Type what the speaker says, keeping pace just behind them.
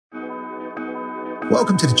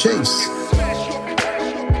Welcome to the Chiefs.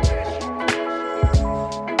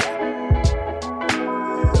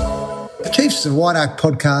 The Chiefs is a White Arc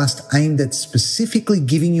podcast aimed at specifically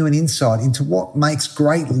giving you an insight into what makes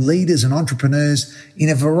great leaders and entrepreneurs in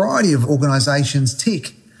a variety of organisations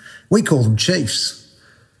tick. We call them Chiefs.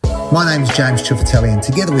 My name is James Ciuffetelli, and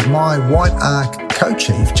together with my White Arc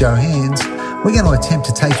co-chief, Joe Hands, we're going to attempt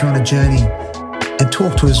to take you on a journey and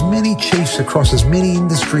talk to as many chiefs across as many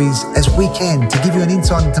industries as we can to give you an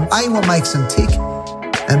insight into A, what makes them tick,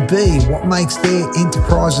 and B, what makes their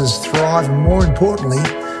enterprises thrive, and more importantly,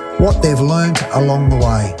 what they've learned along the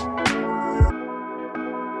way.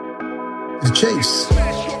 The Chiefs.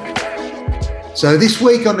 So this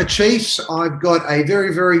week on the Chiefs, I've got a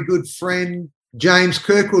very, very good friend, James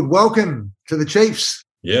Kirkwood. Welcome to the Chiefs.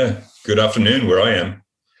 Yeah, good afternoon where I am.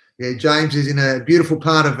 Yeah, James is in a beautiful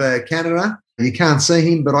part of Canada. You can't see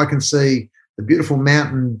him, but I can see the beautiful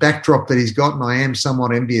mountain backdrop that he's got, and I am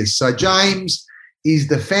somewhat envious. So James is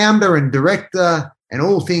the founder and director and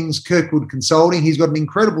all things Kirkwood Consulting. He's got an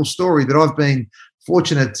incredible story that I've been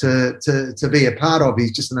fortunate to be a part of.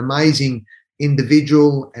 He's just an amazing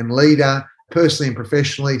individual and leader, personally and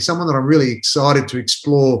professionally, someone that I'm really excited to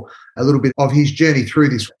explore a little bit of his journey through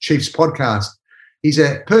this Chiefs podcast. He's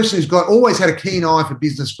a person who's always had a keen eye for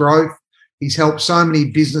business growth. He's helped so many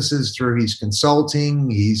businesses through his consulting.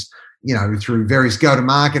 He's, through various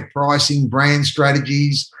go-to-market pricing, brand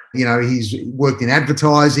strategies. He's worked in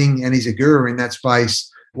advertising, and he's a guru in that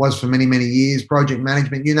space, was for many, many years, project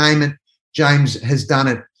management, you name it. James has done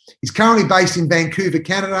it. He's currently based in Vancouver,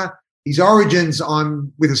 Canada. His origins,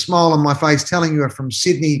 I'm with a smile on my face telling you, are from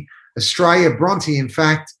Sydney, Australia, Bronte, in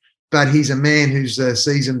fact, but he's a man who's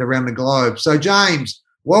seasoned around the globe. So, James,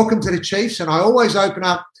 welcome to the Chiefs, and I always open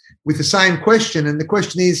up with the same question, and the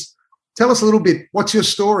question is, tell us a little bit, what's your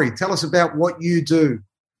story? Tell us about what you do.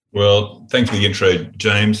 Well, thanks for the intro,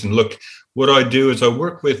 James. And look, what I do is I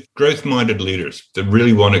work with growth-minded leaders that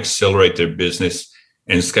really want to accelerate their business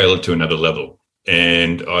and scale it to another level.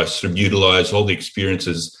 And I sort of utilize all the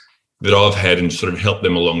experiences that I've had and sort of help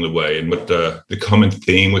them along the way. And what the common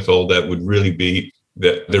theme with all that would really be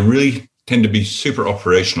that they really tend to be super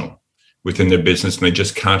operational within their business, and they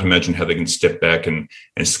just can't imagine how they can step back and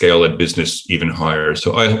scale that business even higher.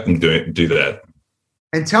 So I help them do that.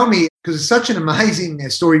 And tell me, because it's such an amazing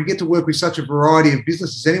story, you get to work with such a variety of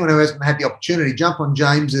businesses. Anyone who hasn't had the opportunity, jump on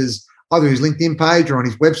James's, either his LinkedIn page or on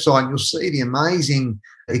his website, and you'll see the amazing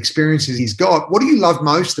experiences he's got. What do you love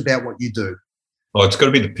most about what you do? Oh, it's got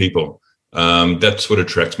to be the people. That's what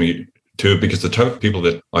attracts me to it, because the type of people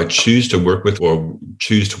that I choose to work with or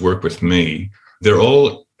choose to work with me, they're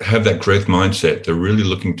all have that growth mindset. They're really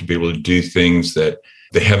looking to be able to do things that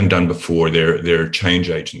they haven't done before. They're change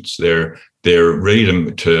agents. They're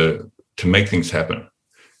ready to make things happen.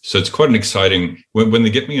 So it's quite an exciting, when they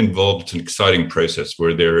get me involved, it's an exciting process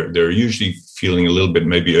where they're usually feeling a little bit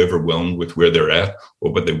maybe overwhelmed with where they're at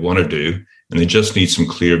or what they want to do, and they just need some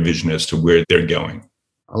clear vision as to where they're going.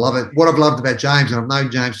 I love it. What I've loved about James, and I've known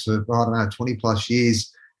James for, 20 plus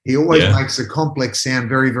years, he always makes the complex sound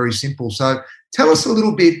very, very simple. So tell us a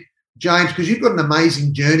little bit, James, because you've got an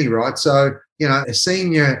amazing journey, right? So, a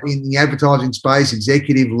senior in the advertising space,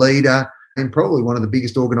 executive leader, and probably one of the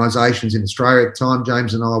biggest organisations in Australia at the time.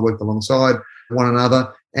 James and I worked alongside one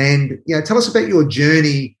another. And, tell us about your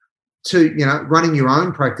journey to, running your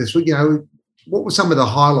own practice. What were some of the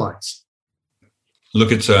highlights?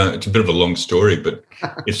 Look, it's a bit of a long story, but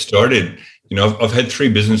it started, I've had 3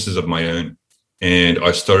 businesses of my own. And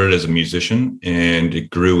I started as a musician, and it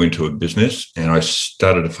grew into a business. And I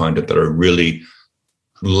started to find out that I really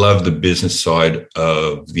love the business side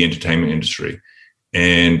of the entertainment industry.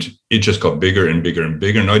 And it just got bigger and bigger and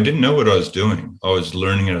bigger. And I didn't know what I was doing. I was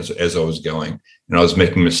learning as I was going. And I was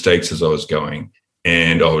making mistakes as I was going.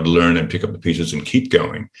 And I would learn and pick up the pieces and keep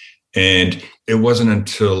going. And it wasn't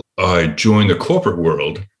until I joined the corporate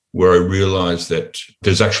world where I realized that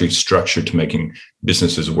there's actually structure to making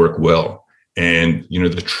businesses work well. And,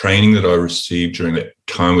 the training that I received during that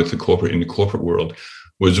time in the corporate world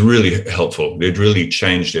was really helpful. It really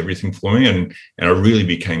changed everything for me. And I really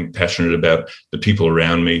became passionate about the people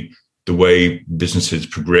around me, the way businesses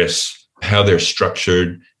progress, how they're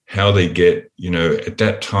structured, how they get, at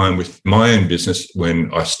that time with my own business,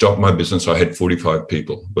 when I stopped my business, I had 45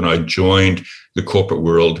 people. When I joined the corporate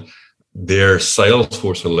world, their sales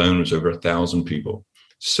force alone was over 1,000 people.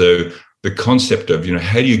 So the concept of,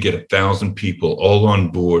 how do you get 1,000 people all on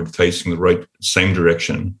board facing the same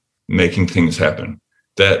direction, making things happen?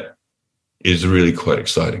 That is really quite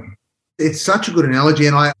exciting. It's such a good analogy.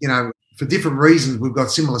 And for different reasons, we've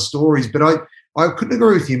got similar stories. But I couldn't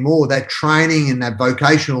agree with you more. That training and that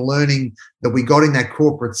vocational learning that we got in that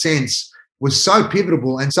corporate sense was so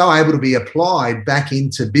pivotal and so able to be applied back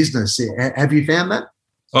into business. Have you found that?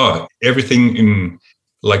 Oh, everything in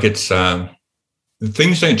like it's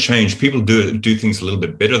things don't change. People do things a little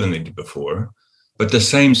bit better than they did before, but the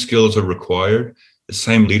same skills are required. The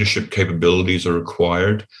same leadership capabilities are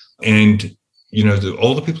required. And,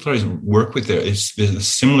 all the people that I work with there's a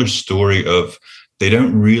similar story of they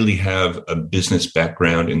don't really have a business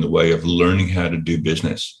background in the way of learning how to do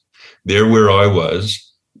business. They're where I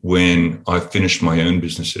was when I finished my own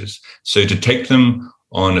businesses. So to take them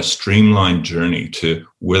on a streamlined journey to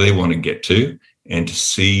where they want to get to and to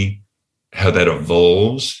see how that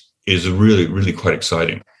evolves is really, really quite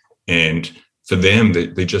exciting. And for them,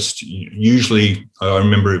 they just usually, I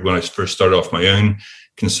remember when I first started off my own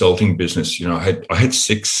consulting business, I had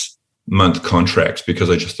 6-month contracts because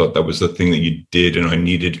I just thought that was the thing that you did and I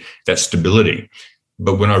needed that stability.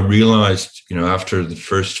 But when I realized, after the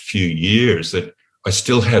first few years that I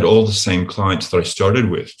still had all the same clients that I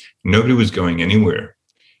started with, nobody was going anywhere.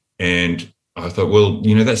 And I thought, well,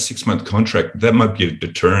 that 6-month contract, that might be a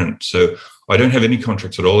deterrent. So I don't have any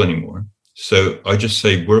contracts at all anymore. So I just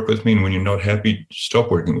say, work with me. And when you're not happy,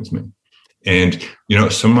 stop working with me. And,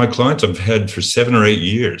 some of my clients I've had for 7 or 8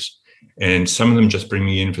 years, and some of them just bring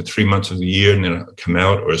me in for 3 months of the year and then I come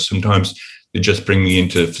out, or sometimes they just bring me in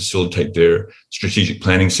to facilitate their strategic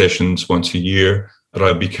planning sessions once a year, but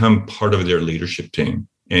I become part of their leadership team.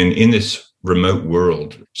 And in this remote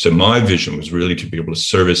world, so my vision was really to be able to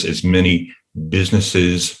service as many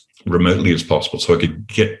businesses remotely as possible so I could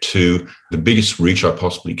get to the biggest reach I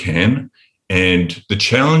possibly can. And the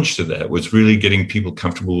challenge to that was really getting people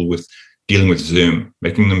comfortable with dealing with Zoom,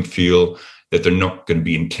 making them feel that they're not going to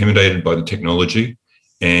be intimidated by the technology,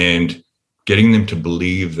 and getting them to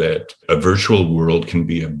believe that a virtual world can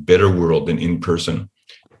be a better world than in person.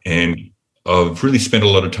 And I've really spent a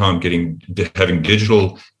lot of time having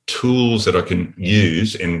digital tools that I can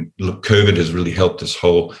use. And look, COVID has really helped this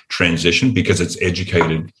whole transition because it's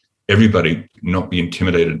educated everybody not be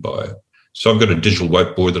intimidated by it. So I've got a digital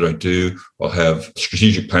whiteboard that I do. I'll have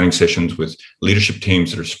strategic planning sessions with leadership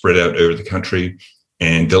teams that are spread out over the country,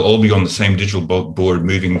 and they'll all be on the same digital board,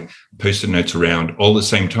 moving Post-it notes around all at the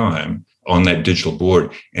same time on that digital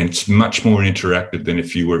board. And it's much more interactive than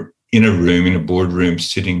if you were in a room, in a boardroom,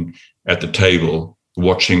 sitting at the table,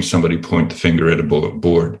 watching somebody point the finger at a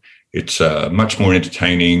board. It's much more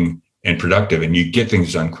entertaining and productive, and you get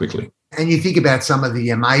things done quickly. And you think about some of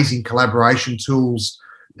the amazing collaboration tools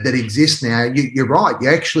that exist now. You're right.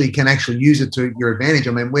 You can use it to your advantage.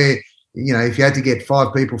 I mean, if you had to get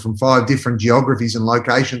 5 people from 5 different geographies and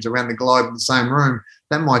locations around the globe in the same room,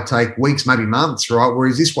 that might take weeks, maybe months, right?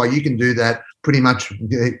 Whereas this way you can do that pretty much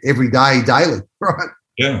every day, daily, right?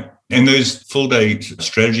 Yeah. And those full day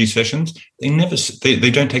strategy sessions, they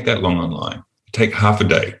don't take that long online. They take half a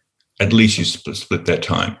day. At least you split that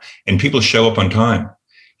time. And people show up on time.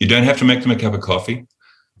 You don't have to make them a cup of coffee.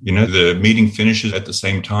 The meeting finishes at the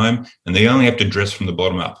same time, and they only have to dress from the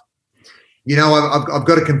bottom up. I've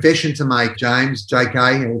got a confession to make, James,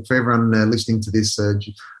 JK. For everyone listening to this,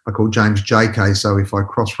 I call James JK, so if I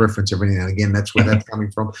cross-reference every now and again, that's where that's coming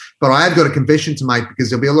from. But I have got a confession to make, because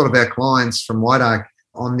there'll be a lot of our clients from White Ark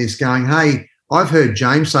on this going, hey, I've heard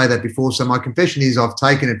James say that before, so my confession is I've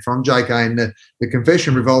taken it from JK, and the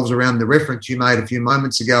confession revolves around the reference you made a few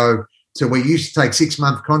moments ago to where you used to take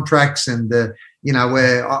 6-month contracts, and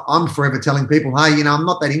where I'm forever telling people, hey, I'm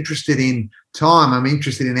not that interested in time. I'm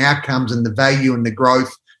interested in outcomes and the value and the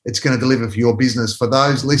growth it's going to deliver for your business. For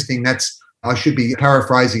those listening, I should be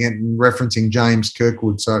paraphrasing it and referencing James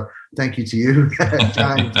Kirkwood. So thank you to you,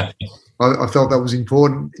 James. I felt that was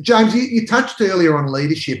important. James, you touched earlier on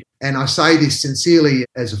leadership, and I say this sincerely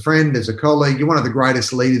as a friend, as a colleague. You're one of the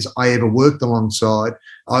greatest leaders I ever worked alongside.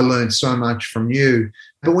 I learned so much from you.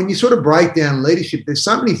 But when you sort of break down leadership, there's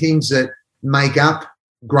so many things that make up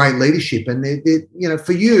great leadership. And,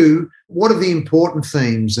 for you, what are the important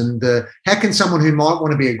themes, and how can someone who might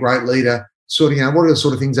want to be a great leader what are the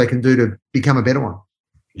sort of things they can do to become a better one?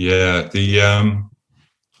 Yeah,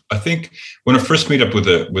 I think when I first meet up with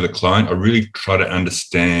a client, I really try to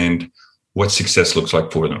understand what success looks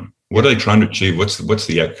like for them. What are they trying to achieve? What's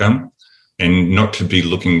the outcome? And not to be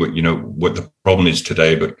looking what the problem is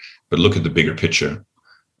today, but look at the bigger picture.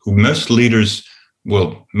 Most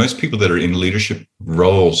people that are in leadership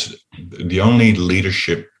roles, the only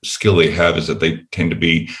leadership skill they have is that they tend to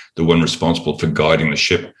be the one responsible for guiding the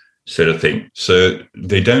ship, sort of thing. So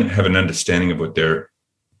they don't have an understanding of what the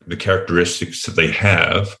characteristics that they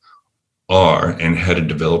have are and how to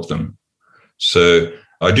develop them. So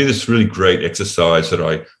I do this really great exercise that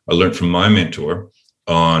I learned from my mentor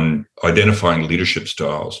on identifying leadership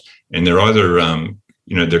styles. And they're either,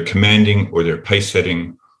 they're commanding, or they're pace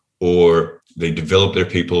setting, or they develop their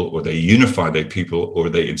people, or they unify their people, or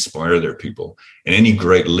they inspire their people. And any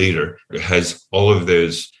great leader has all of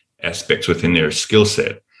those aspects within their skill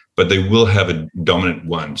set, but they will have a dominant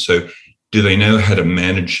one. So do they know how to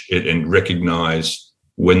manage it and recognize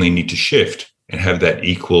when they need to shift and have that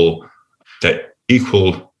equal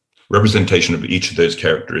representation of each of those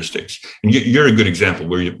characteristics? And you're a good example,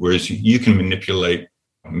 whereas you can manipulate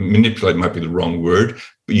might be the wrong word,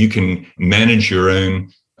 but you can manage your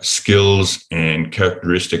own skills and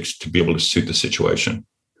characteristics to be able to suit the situation.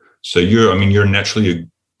 So you're naturally a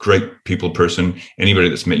great people person. Anybody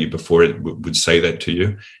that's met you before would say that to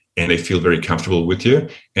you, and they feel very comfortable with you.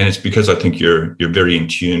 And it's because I think you're very in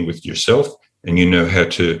tune with yourself, and you know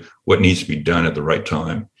what needs to be done at the right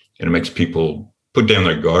time. And it makes people put down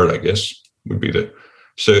their guard, I guess, would be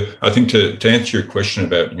So I think to answer your question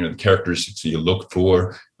about, the characteristics that you look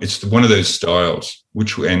for, it's one of those styles,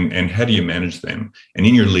 and how do you manage them? And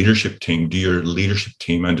in your leadership team, do your leadership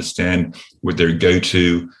team understand what their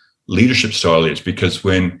go-to leadership style is? Because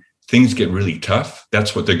when things get really tough,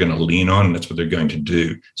 that's what they're going to lean on, and that's what they're going to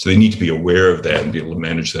do. So they need to be aware of that and be able to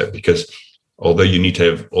manage that, because although you need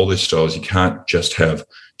to have all these styles, you can't just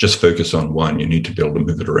focus on one. You need to be able to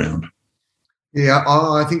move it around. Yeah,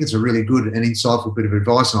 I think it's a really good and insightful bit of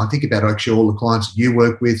advice. And I think about actually all the clients that you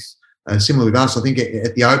work with, similar with us. I think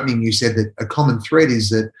at the opening you said that a common thread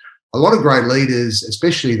is that a lot of great leaders,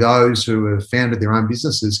 especially those who have founded their own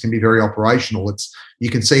businesses, can be very operational. You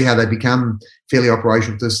can see how they become fairly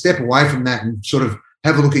operational. To step away from that and sort of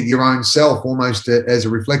have a look at your own self almost as a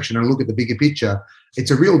reflection and look at the bigger picture,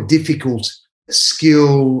 it's a real difficult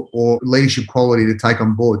skill or leadership quality to take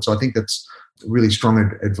on board. So I think that's really strong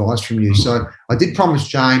advice from you. So I did promise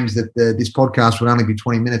James that this podcast would only be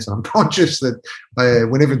 20 minutes, and I'm conscious that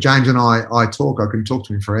whenever James and I talk, I can talk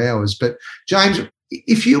to him for hours. But James,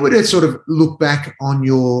 if you were to sort of look back on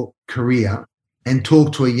your career and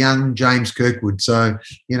talk to a young James Kirkwood, so,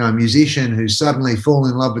 a musician who's suddenly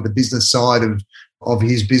fallen in love with the business side of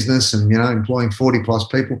his business and, employing 40 plus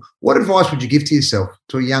people, what advice would you give to yourself,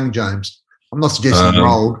 to a young James? I'm not suggesting you're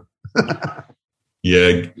old.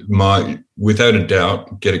 Yeah, without a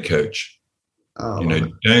doubt, get a coach.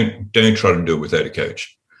 Don't try to do it without a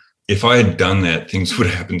coach. If I had done that, things would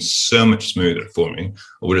have happened so much smoother for me.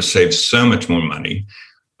 I would have saved so much more money,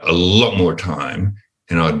 a lot more time,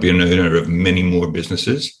 and I'd be an owner of many more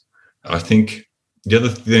businesses. I think the other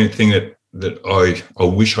thing that I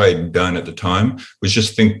wish I had done at the time was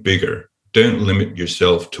just think bigger. Don't limit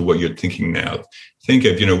yourself to what you're thinking now. Think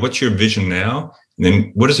of, what's your vision now? And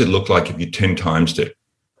then what does it look like if you 10 times it?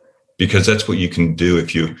 Because that's what you can do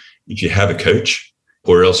if you have a coach,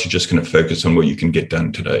 or else you're just going to focus on what you can get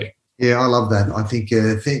done today. Yeah, I love that. I think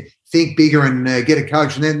think bigger and get a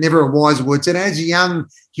coach. And never a wiser word said. As a young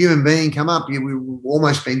human being come up, we've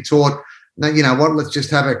almost been taught, no, you know what, let's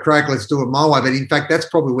just have a crack, let's do it my way. But in fact, that's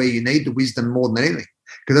probably where you need the wisdom more than anything,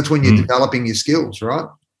 because that's when you're developing your skills, right?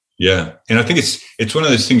 Yeah. And I think it's one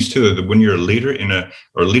of those things too, that when you're a leader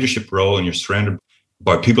or a leadership role and you're surrounded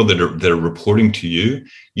by people that are reporting to you,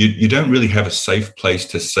 you don't really have a safe place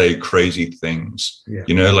to say crazy things.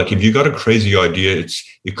 Yeah. Like if you got a crazy idea,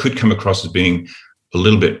 it could come across as being a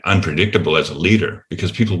little bit unpredictable as a leader,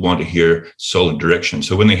 because people want to hear solid direction.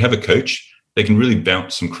 So when they have a coach, they can really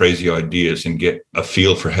bounce some crazy ideas and get a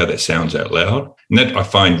feel for how that sounds out loud. And that I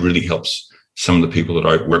find really helps some of the people that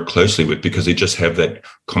I work closely with, because they just have that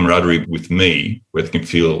camaraderie with me where they can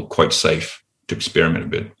feel quite safe to experiment a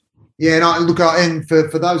bit. Yeah, and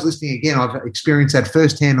for those listening again, I've experienced that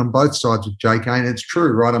firsthand on both sides with JK, and it's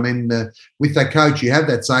true, right? I mean, with that coach, you have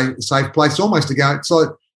that safe place almost to go. It's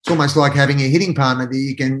almost like having a hitting partner that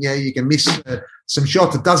you can miss some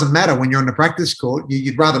shots. It doesn't matter when you're on the practice court.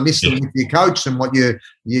 You'd rather miss them with your coach than what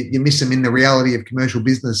you miss them in the reality of commercial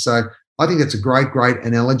business. So I think that's a great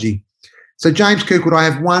analogy. So James Kirkwood, I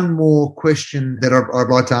have one more question that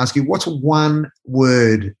I'd like to ask you. What's one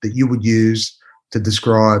word that you would use to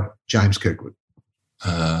describe James Kirkwood?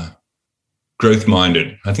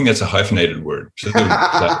 Growth-minded. I think that's a hyphenated word. So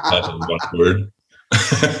that's one word.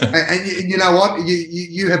 And you know what?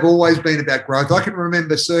 You have always been about growth. I can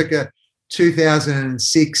remember circa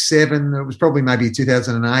 2006, 2007, it was probably maybe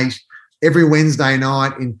 2008, every Wednesday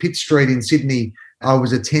night in Pitt Street in Sydney, I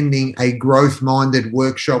was attending a growth-minded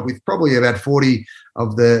workshop with probably about 40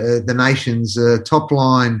 of the nation's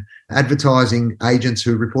top-line advertising agents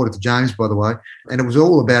who reported to James, by the way. And it was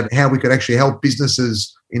all about how we could actually help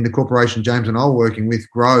businesses in the corporation James and I were working with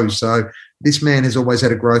grow. So this man has always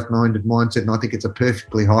had a growth-minded mindset, and I think it's a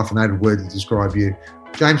perfectly hyphenated word to describe you.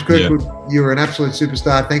 James Kirkwood, You're an absolute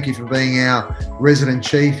superstar. Thank you for being our resident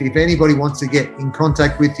chief. If anybody wants to get in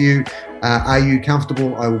contact with you, are you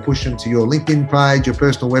comfortable? I will push them to your LinkedIn page, your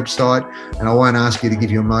personal website, and I won't ask you to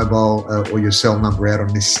give your mobile or your cell number out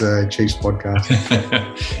on this Chiefs podcast.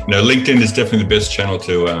 No, LinkedIn is definitely the best channel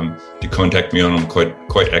to contact me on. I'm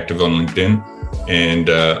quite active on LinkedIn, and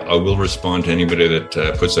I will respond to anybody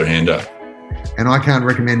that puts their hand up. And I can't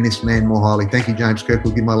recommend this man more highly. Thank you, James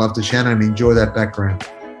Kirkwood. Give my love to Shannon and enjoy that background.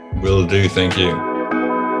 Will do. Thank you.